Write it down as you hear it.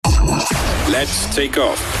Let's take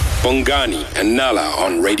off. Bongani and Nala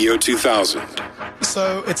on Radio 2000.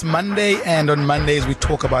 So it's Monday, and on Mondays we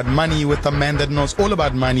talk about money with a man that knows all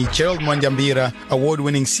about money, Gerald Mwanjambira,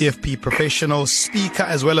 award-winning CFP professional, speaker,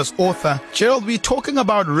 as well as author. Gerald, we're talking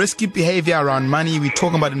about risky behavior around money. We're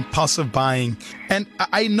talking about impulsive buying. And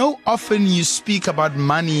I know often you speak about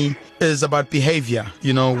money is about behavior.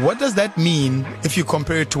 You know, what does that mean if you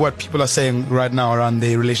compare it to what people are saying right now around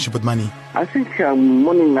their relationship with money? I think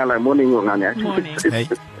morning, Nala, morning, Ngani. Morning.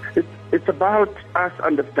 It's about us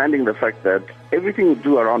understanding the fact that everything we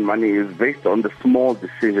do around money is based on the small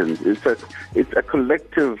decisions. It's a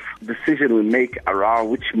collective decision we make around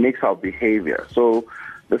which makes our behavior. So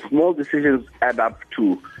the small decisions add up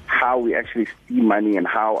to how we actually see money and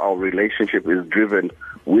how our relationship is driven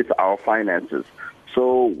with our finances.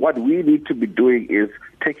 So what we need to be doing is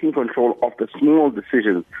taking control of the small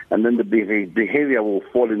decisions, and then the behavior will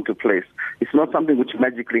fall into place. It's not something which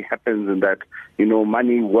magically happens and that,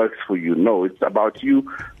 money works for you. No, it's about you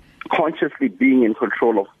consciously being in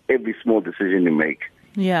control of every small decision you make.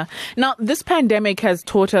 Yeah. Now, this pandemic has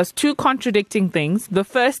taught us two contradicting things. The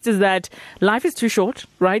first is that life is too short,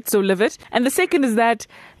 right? So live it. And the second is that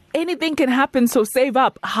anything can happen, so save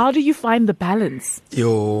up. How do you find the balance?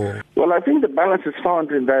 Well, I think the balance is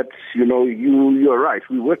found in that, you're right.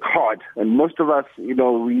 We work hard, and most of us, we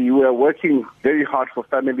are working very hard for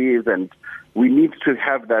families, and we need to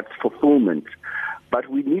have that fulfillment. But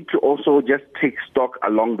we need to also just take stock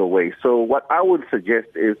along the way. So what I would suggest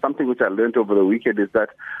is something which I learned over the weekend is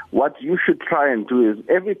that what you should try and do is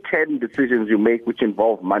every 10 decisions you make which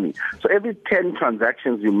involve money. So every 10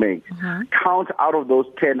 transactions you make, count out of those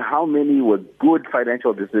 10 how many were good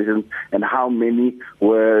financial decisions and how many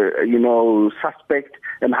were, suspect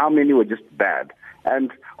and how many were just bad.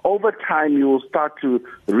 And over time, you will start to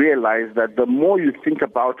realize that the more you think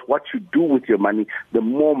about what you do with your money, the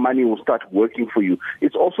more money will start working for you.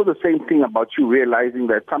 It's also the same thing about you realizing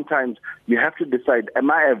that sometimes you have to decide,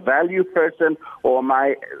 am I a value person or am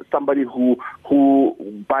I somebody who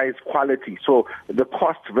buys quality? So the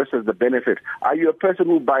cost versus the benefit. Are you a person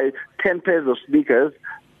who buys 10 pairs of sneakers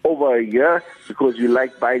over a year because you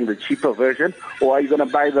like buying the cheaper version? Or are you going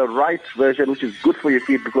to buy the right version, which is good for your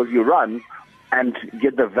feet because you run and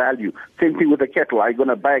get the value? Same thing with a kettle. Are you going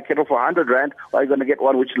to buy a kettle for 100 Rand, or are you going to get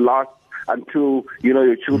one which lasts until,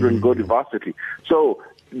 your children go to varsity? So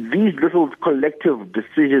these little collective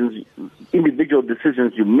decisions, individual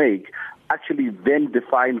decisions you make, actually then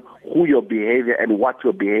define who your behavior and what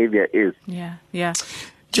your behavior is. Yeah.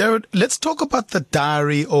 Jared, let's talk about the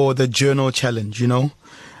diary or the journal challenge,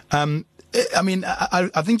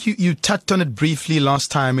 I think you touched on it briefly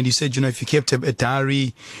last time, and you said, if you kept a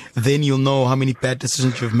diary, then you'll know how many bad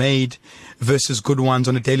decisions you've made versus good ones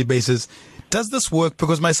on a daily basis. Does this work?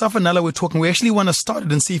 Because myself and Nala were talking, we actually want to start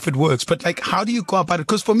it and see if it works. But how do you go about it?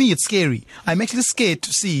 Because for me, it's scary. I'm actually scared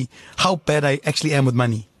to see how bad I actually am with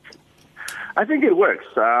money. I think it works.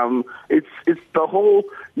 It's the whole,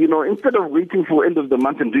 instead of waiting for end of the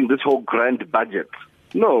month and doing this whole grand budget,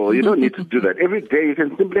 no, you don't need to do that. Every day you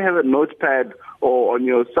can simply have a notepad or on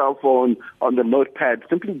your cell phone, on the notepad,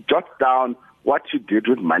 simply jot down what you did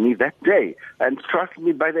with money that day. And trust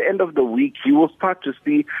me, by the end of the week, you will start to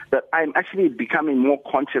see that I'm actually becoming more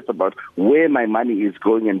conscious about where my money is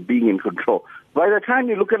going and being in control. By the time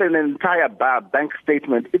you look at an entire bank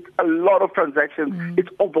statement, it's a lot of transactions. It's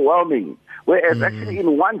overwhelming. Whereas actually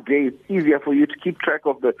in one day, it's easier for you to keep track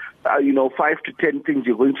of the, 5 to 10 things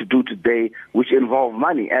you're going to do today which involve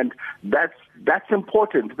money. And that's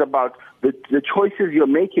important. It's about the choices you're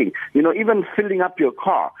making. Even filling up your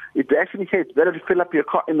car. It actually says it's better to fill up your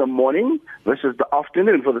car in the morning versus the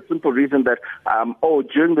afternoon for the simple reason that,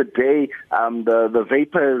 during the day, the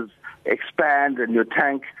vapors expand and your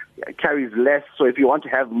tank carries less. So if you want to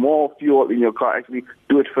have more fuel in your car, actually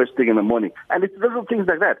do it first thing in the morning. And it's little things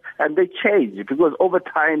like that. And they change because over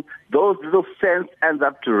time, those little cents ends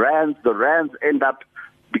up to rands. The rands end up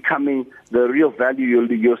becoming the real value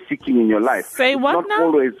you're seeking in your life. Say it's what not now?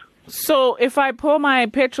 Always. So if I pour my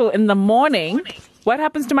petrol in the morning, what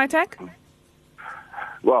happens to my tank?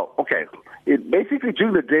 Well, okay. Basically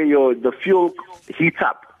during the day, the fuel heats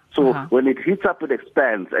up. So when it heats up, it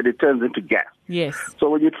expands and it turns into gas. Yes. So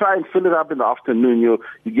when you try and fill it up in the afternoon,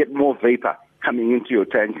 you get more vapor coming into your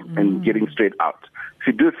tank and getting straight out. If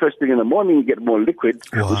you do it first thing in the morning, you get more liquid,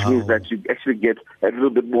 which means that you actually get a little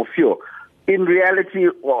bit more fuel. in reality,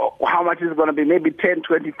 well, how much is it going to be? Maybe 10,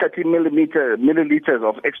 20, 30 milliliters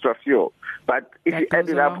of extra fuel. But if you add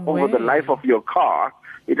it up over the life of your car,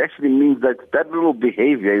 it actually means that little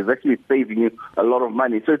behavior is actually saving you a lot of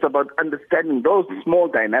money. So it's about understanding those small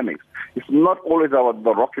dynamics. It's not always about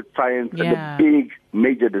the rocket science and the big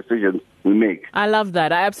major decisions we make. I love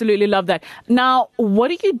that. I absolutely love that. Now, what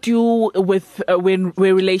do you do with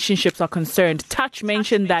where relationships are concerned? Touch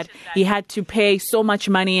mentioned that he had to pay so much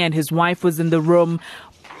money and his wife was in the room.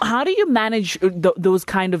 How do you manage those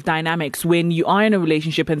kind of dynamics when you are in a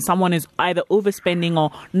relationship and someone is either overspending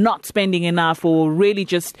or not spending enough or really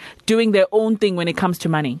just doing their own thing when it comes to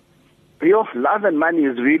money? Love and money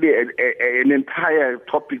is really an entire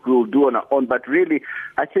topic we'll do on our own. But really,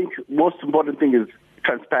 I think most important thing is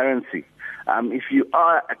transparency. If you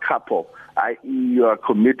are a couple, i.e. you are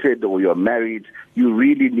committed or you're married, you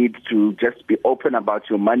really need to just be open about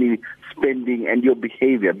your money spending and your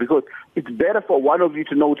behavior, because it's better for one of you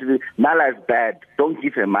to know Nala is bad, don't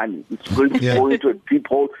give her money. It's going to go into a deep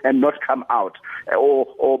hole and not come out.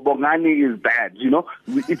 Or Bongani is bad,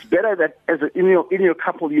 It's better that in your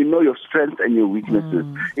couple, you know your strengths and your weaknesses.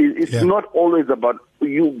 It's not always about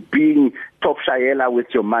you being top shayela with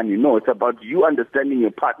your money. No, it's about you understanding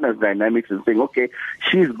your partner's dynamics and saying, okay,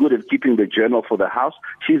 she's good at keeping the journal for the house.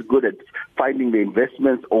 She's good at finding the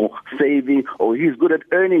investments or saving, or he's good at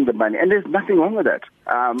earning the money. And there's nothing wrong with that.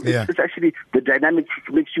 It's actually the dynamic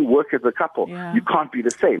makes you work as a couple. Yeah. You can't be the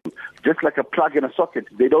same. Just like a plug and a socket,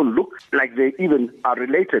 they don't look like they even are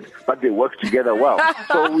related, but they work together well.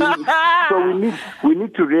 we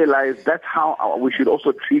need to realize that's how we should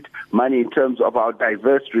also treat money in terms of our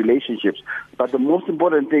diverse relationships. But the most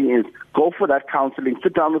important thing is go for that counseling,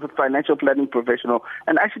 sit down with a financial planning professional,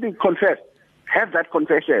 and actually confess. Have that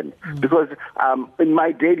confession, because in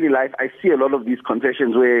my daily life, I see a lot of these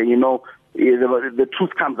confessions where, the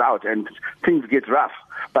truth comes out and things get rough.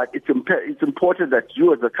 But it's important that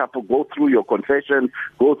you as a couple go through your confession,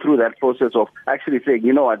 go through that process of actually saying,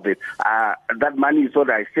 you know what, that money is what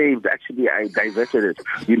I saved, actually I diverted it,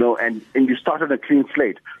 and you start on a clean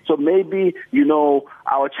slate. So maybe,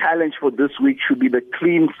 our challenge for this week should be the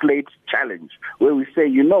clean slate challenge, where we say,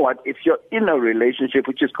 you know what, if you're in a relationship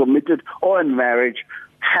which is committed or in marriage,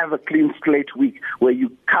 have a clean slate week where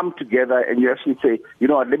you come together and you actually say, you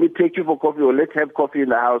know what, let me take you for coffee, or let's have coffee in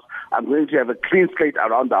the house. I'm going to have a clean slate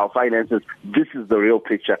around our finances. This is the real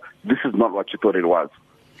picture. This is not what you thought it was.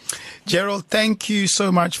 Gerald, thank you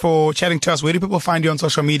so much for chatting to us. Where do people find you on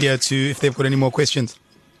social media if they've got any more questions?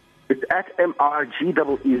 It's at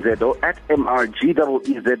MRGEEZO, at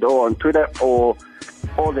MRGEEZO on Twitter or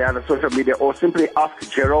all the other social media, or simply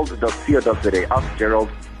askgerald.co.za,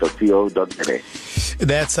 askgerald.co.za.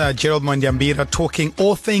 That's Gerald Monjambira talking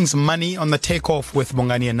all things money on the Takeoff with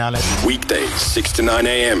Bongani and Nala. Weekdays, 6 to 9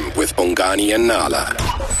 a.m. with Bongani and Nala.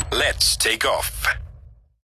 Let's take off.